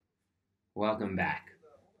Welcome back.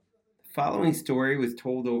 The following story was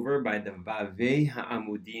told over by the Vavey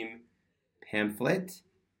Haamudim pamphlet,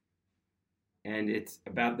 and it's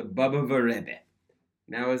about the Bobover Rebbe.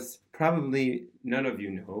 Now, as probably none of you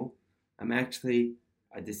know, I'm actually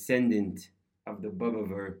a descendant of the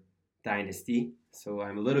Bobover dynasty, so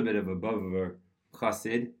I'm a little bit of a Bobover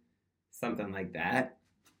chassid, something like that.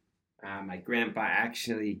 My grandpa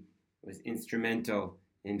actually was instrumental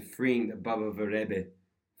in freeing the Bobover Rebbe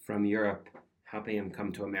from Europe, helping him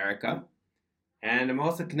come to America. And I'm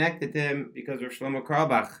also connected to him because Rav Shlomo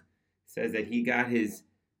Carlebach says that he got his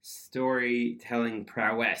storytelling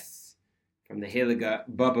prowess from the Heilige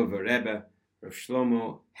Bobover Rebbe, Rav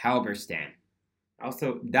Shlomo Halberstam.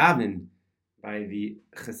 Also davened by the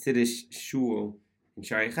Chassidish Shul in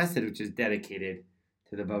Shari Chesed, which is dedicated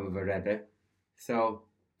to the Bobover Rebbe. So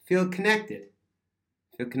feel connected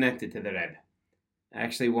to the Rebbe. I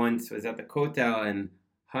actually once was at the Kotel and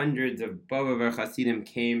hundreds of Bobover Hasidim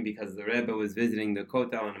came because the Rebbe was visiting the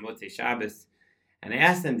Kotel on a Motzei Shabbos. And I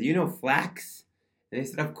asked them, do you know Flax? And they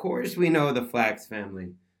said, of course we know the Flax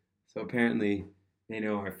family. So apparently they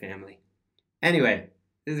know our family. Anyway,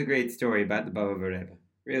 this is a great story about the Bobover Rebbe.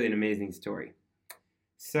 Really an amazing story.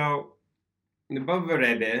 So the Bobover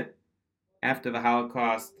Rebbe, after the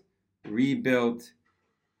Holocaust, rebuilt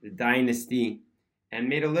the dynasty and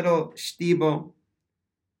made a little shtibel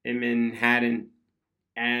in Manhattan.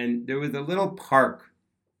 And there was a little park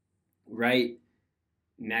right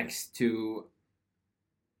next to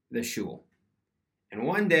the shul. And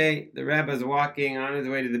one day, the Rebbe's walking on his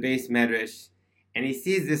way to the base medrash, and he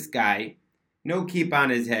sees this guy, no kippah on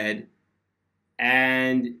his head,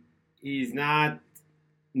 and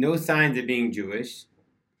no signs of being Jewish.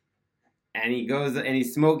 And he goes, and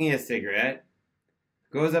he's smoking a cigarette,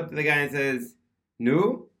 goes up to the guy and says,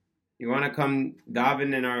 "Nu, you want to come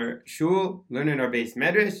daven in our shul, learn in our base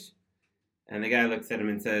medrash?" And the guy looks at him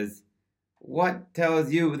and says, "What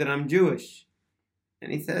tells you that I'm Jewish?"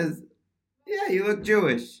 And he says, "Yeah, you look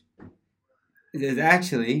Jewish." He says,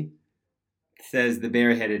 "Actually," says the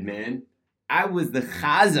bareheaded man, "I was the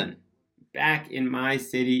Chazzan back in my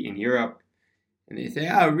city in Europe." And they say,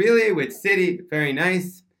 "Oh, really? Which city? Very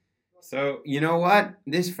nice. So, you know what?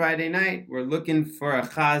 This Friday night, we're looking for a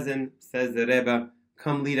Chazzan," says the Rebbe.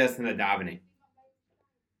 "Come lead us in a davening."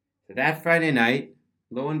 So that Friday night,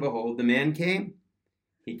 lo and behold, the man came.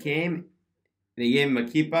 He came, they gave him a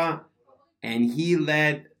kippah, and he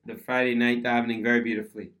led the Friday night davening very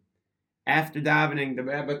beautifully. After davening, the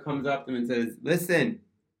Rebbe comes up to him and says, "Listen,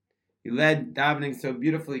 you led davening so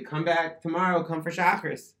beautifully. Come back tomorrow. Come for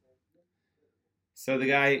Shachris." So the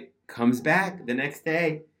guy comes back the next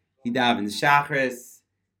day. He davens Shachris.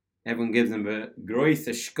 Everyone gives him a groise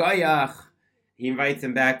shkoyach. He invites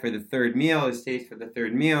him back for the third meal. He stays for the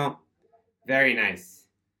third meal. Very nice.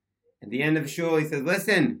 At the end of shul, he says,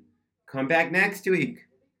 "Listen, come back next week."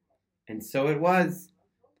 And so it was.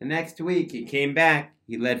 The next week, he came back.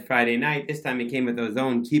 He led Friday night. This time he came with his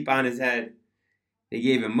own kippah on his head. They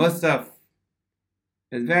gave him musaf.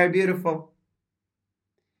 It was very beautiful.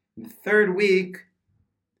 The third week,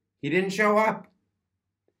 he didn't show up.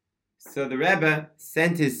 So the Rebbe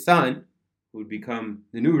sent his son, who would become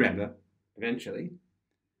the new Rebbe eventually,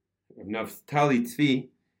 Naftali Tzvi,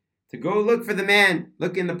 to go look for the man,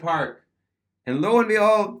 look in the park. And lo and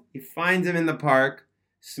behold, he finds him in the park,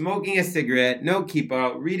 smoking a cigarette, no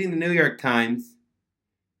kippah, reading the New York Times.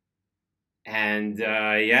 And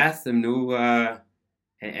he asks him, and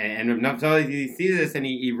Naftali sees this and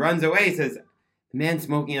he runs away. He says, "The man's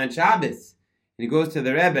smoking on Shabbos." And he goes to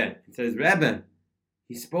the Rebbe and says, "Rebbe,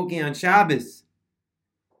 he's smoking on Shabbos."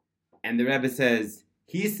 And the Rebbe says,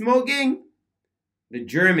 "He's smoking? The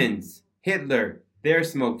Germans, Hitler, they're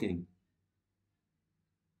smoking.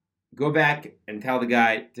 Go back and tell the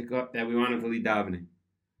guy that we want him to lead davening."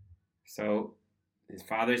 So his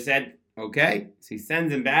father said, "Okay." So he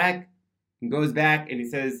sends him back and goes back and he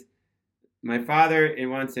says, "My father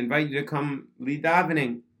wants to invite you to come lead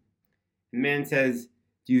davening." The man says,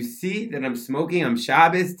 "Do you see that I'm smoking? I'm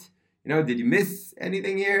Shabbos. Did you miss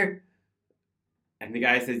anything here?" And the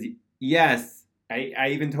guy says, "Yes, I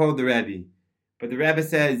even told the Rebbe. But the Rebbe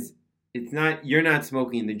says, you're not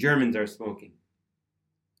smoking, the Germans are smoking."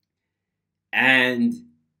 And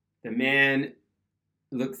the man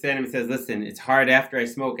looks at him and says, "Listen, it's hard after I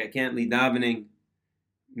smoke. I can't lead davening.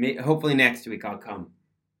 Hopefully next week I'll come."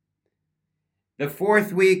 The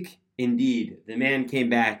fourth week, indeed, the man came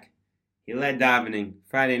back. He led davening,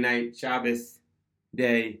 Friday night, Shabbos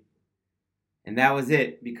day. And that was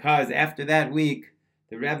it, because after that week,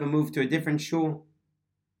 the Rebbe moved to a different shul.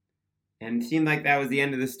 And it seemed like that was the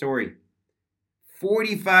end of the story.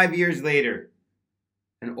 45 years later,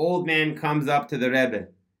 an old man comes up to the Rebbe.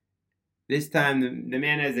 This time the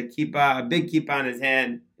man has a kippah, a big kippah on his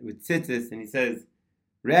head with tzitzis, and he says,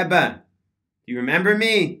 Rebbe, do you remember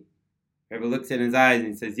me? Rebbe looks in his eyes and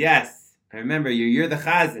he says, yes, I remember you. You're the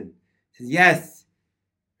Chazzan. He says, yes,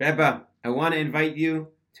 Rebbe, I want to invite you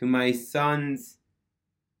to my son's,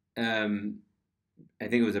 I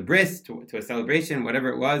think it was a bris, to a celebration, whatever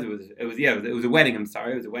it was. It was a wedding. I'm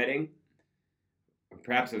sorry, it was a wedding. Or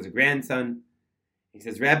perhaps it was a grandson. He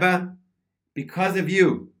says, Rebbe, because of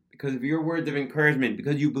you, because of your words of encouragement,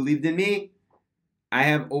 because you believed in me, I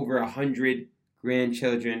have over 100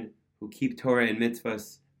 grandchildren who keep Torah and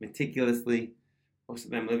mitzvahs meticulously, most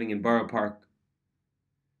of them living in Borough Park.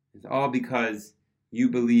 It's all because you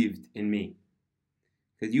believed in me.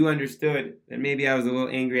 Because you understood that maybe I was a little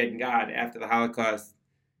angry at God after the Holocaust,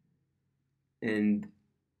 and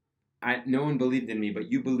no one believed in me,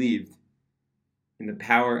 but you believed in the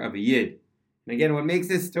power of a Yid. And again, what makes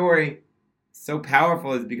this story so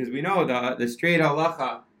powerful is because we know the straight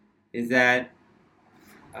halacha is that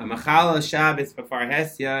a Machal Shabbos B'far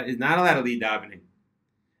Hesya is not allowed to lead davening.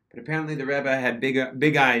 But apparently the Rebbe had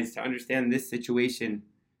big eyes to understand this situation.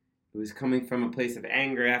 It was coming from a place of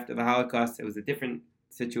anger after the Holocaust. It was a different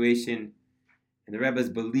situation. And the Rebbe's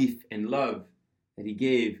belief and love that he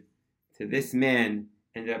gave to this man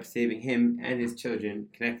ended up saving him and his children,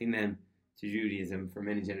 connecting them to Judaism for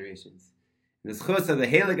many generations. And the schus of the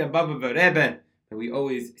Heilige Bobover Rebbe, that we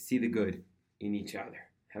always see the good in each other.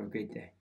 Have a great day.